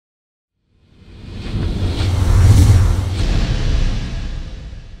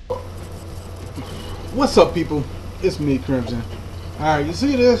What's up, people? It's me, Crimson. Alright, you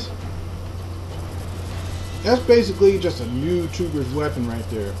see this? That's basically just a new trooper's weapon right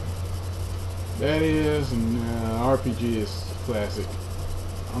there. That is, and RPG is classic.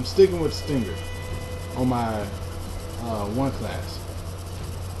 I'm sticking with Stinger on my one class.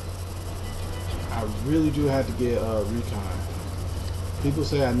 I really do have to get recon. People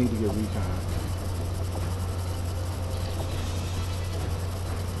say I need to get recon,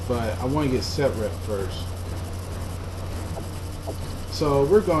 but I want to get set rep first. So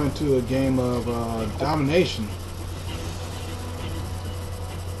we're going to a game of domination.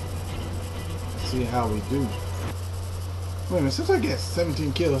 Let's see how we do. Wait a minute, since I get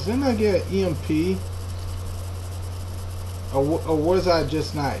 17 kills, didn't I get EMP? Or was I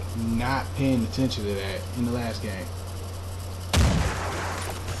just not paying attention to that in the last game?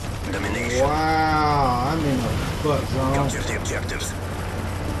 Domination. Wow, I'm in a fuck zone. Capture the objectives.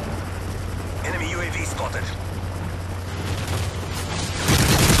 Enemy UAV spotted.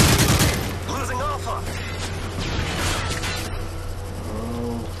 Losing Alpha.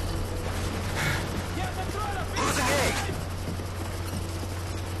 Oh. Losing A.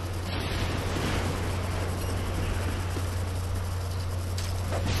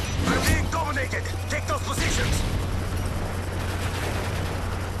 We're being dominated. Take those positions.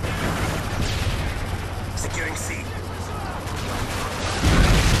 Securing C.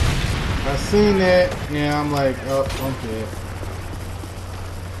 I seen that, and I'm like, oh, okay.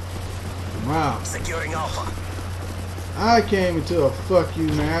 Wow. Securing Alpha. I came into a fuck you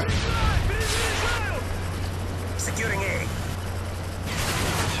map. Securing A.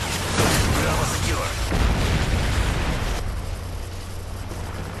 Bravo secure.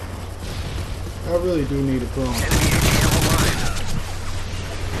 I really do need a phone. Enemy UAV online.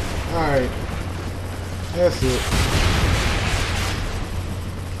 Alright. That's it.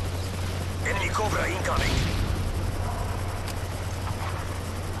 Enemy Cobra incoming.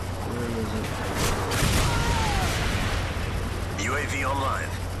 Where is it? UAV online.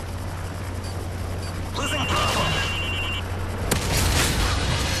 Losing Bravo.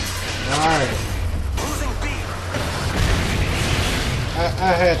 Alright. Losing B.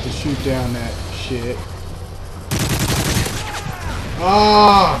 I had to shoot down that shit.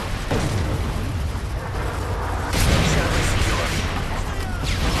 Ah! Charlie secure.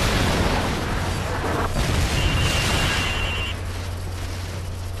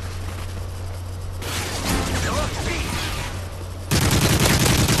 They lost B.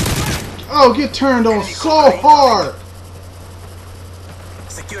 Oh, get turned on so hard!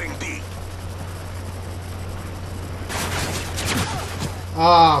 Securing B.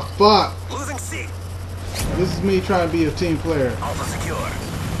 Ah, fuck. Losing C. This is me trying to be a team player. Alpha secure.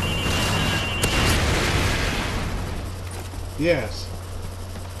 Yes.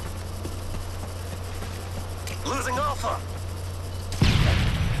 Losing Alpha.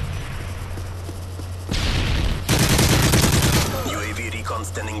 UAV recon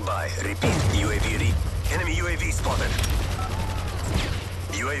standing by. Repeat. Enemy UAV spotted.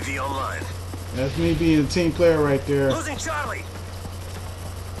 UAV online. That's me being a team player right there. Losing Charlie.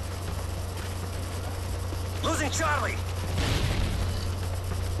 Losing Charlie.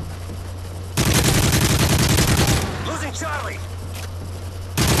 Losing Charlie.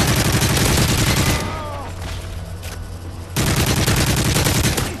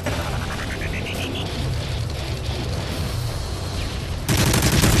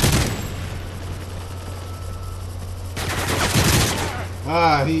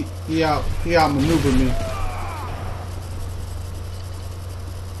 Ah, he outmaneuvered me.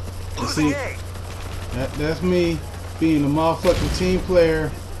 Losing See, A. that's me being a motherfucking team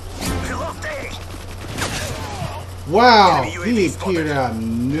player. We lost A. Wow, Enemy UAV he spotted. appeared out of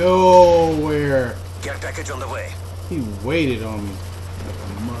nowhere. Care package on the way. He waited on me like a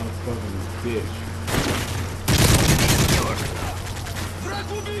motherfucking bitch. Secure.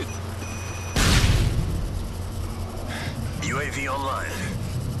 UAV online.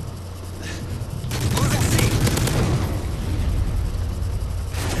 Losing C.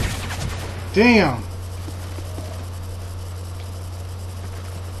 Damn.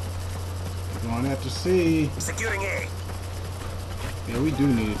 Going after C. Securing A. Yeah, we do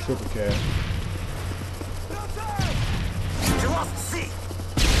need a triple cap. We lost C.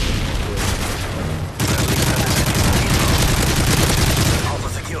 Alpha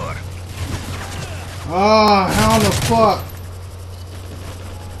secure. Ah, how the fuck?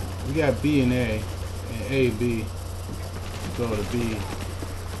 We got B and A, and B. Go to B.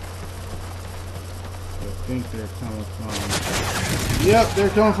 I think they're coming from. Yep, they're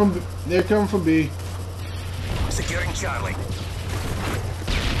coming from B. Securing Charlie.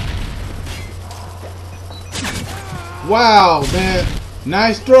 Wow, man.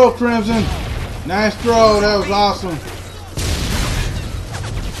 Nice throw, Crimson. Nice throw. That was awesome.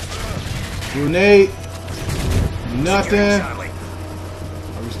 Grenade. Nothing.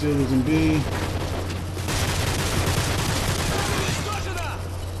 Are we still losing B?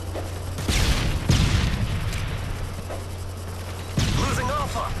 Losing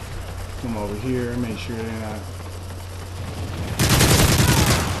Alpha. Come over here. Make sure they're not.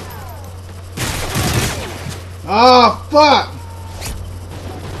 Oh, fuck!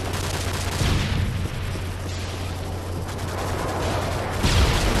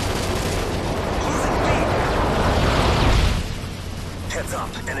 Heads up,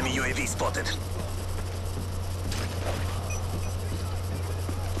 enemy UAV spotted.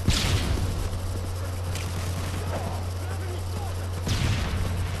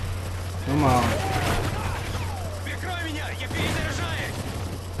 Come on.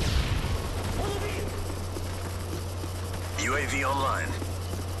 UAV online.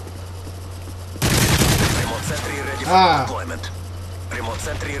 Remote sentry ready for deployment. Remote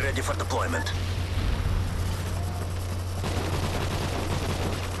sentry ready for deployment.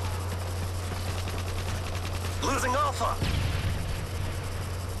 Losing Alpha.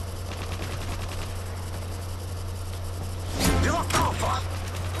 We lost Alpha.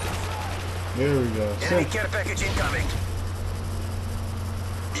 There we go. Enemy care package incoming.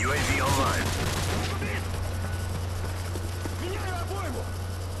 UAV online.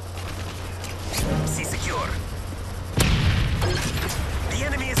 C secure. The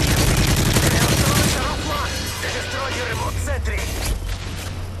enemy is here. The electronics are offline. They destroyed your remote sentry.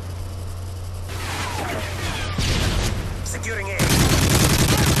 Securing A.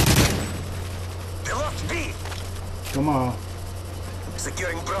 We lost B. Come on.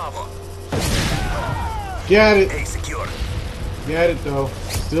 Securing Bravo. Got it. A secure. Got it though.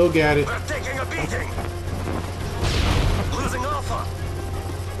 Still got it. We're taking a beating. Losing Alpha.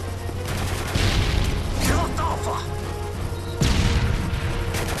 We lost Alpha.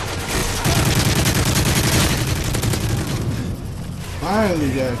 Finally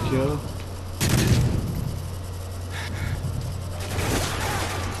got killed.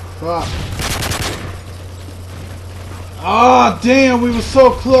 Fuck. Oh damn, we were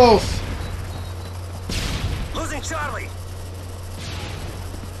so close. Losing Charlie.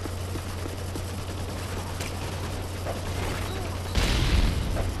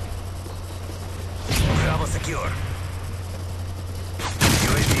 Bravo secure.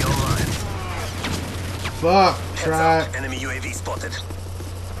 UAV online. Fuck. Heads Try up, it. enemy UAV spotted.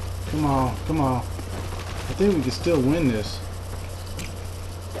 Come on, come on. I think we can still win this.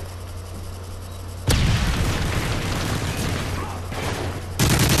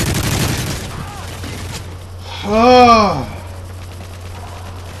 Oh.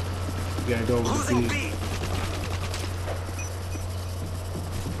 We gotta go with Losing the B.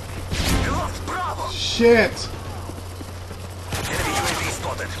 We lost Bravo. shit. Enemy UAV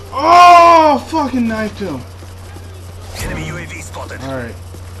spotted. Oh, fucking knifed him. Enemy UAV spotted. Alright.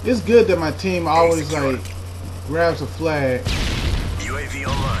 It's good that my team always secure. like grabs a flag. UAV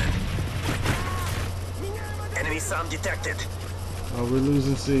online. Enemy SAM detected. Oh, we're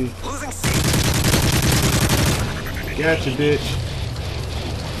losing C. Losing C. Gotcha, bitch.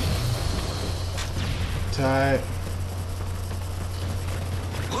 Tied.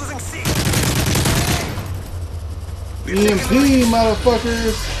 Losing C. EMP,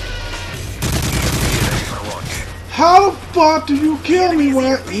 motherfuckers. Ready for launch. How the fuck do you kill me when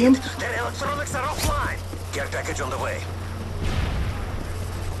I EMP? Their electronics are offline. Care package on the way.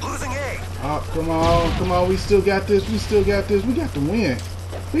 Losing A. Oh, come on, come on. We still got this. We still got this. We got the win.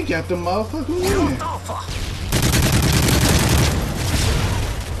 We got the motherfucking win. Alpha.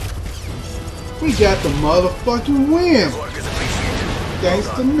 We got the motherfucking win. Work is appreciated. Thanks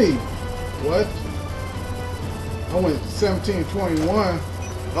to me. What? I went 17-21.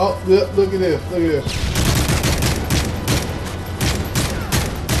 Oh, look at this. Look at this.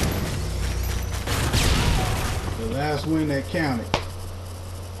 The last win that counted.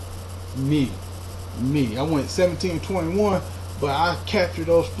 Me. I went 17-21, but I captured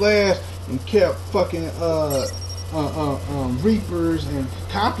those flags and kept fucking Reapers and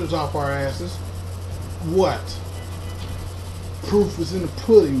copters off our asses. What? Proof is in the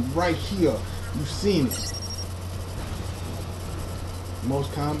pudding right here. You've seen it.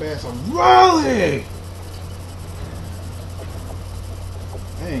 Most combats are really.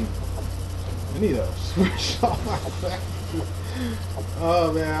 Dang. I need a switch off my back.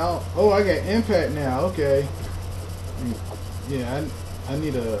 Oh man. Oh, I got impact now. Okay. Yeah, I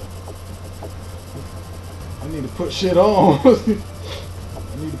need to put shit on. I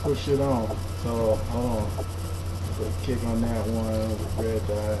need to put shit on. So hold on. Put a kick on that one with red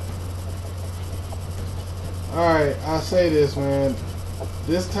dot. Alright, I'll say this, man.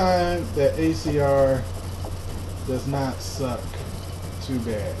 This time, that ACR does not suck too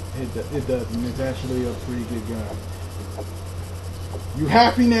bad. It doesn't. It's actually a pretty good gun. You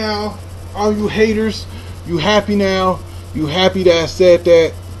happy now? All you haters? You happy now? You happy that I said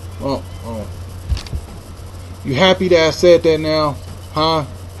that? Oh. You happy that I said that now? Huh?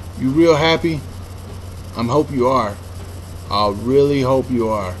 You real happy? I hope you are. I really hope you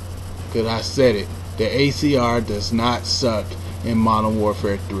are. Because I said it. The ACR does not suck in Modern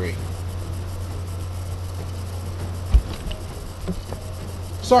Warfare 3.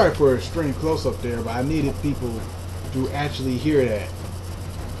 Sorry for a extreme close-up there, but I needed people to actually hear that.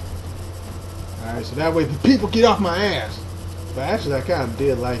 Alright, so that way people get off my ass. But actually, I kind of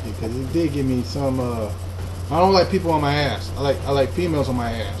did like it, because it did give me some, I don't like people on my ass. I like females on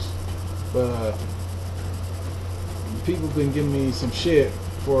my ass. But, people been giving me some shit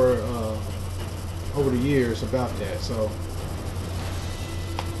for, over the years about that, so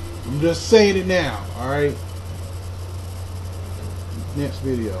I'm just saying it now, alright? Next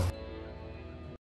video.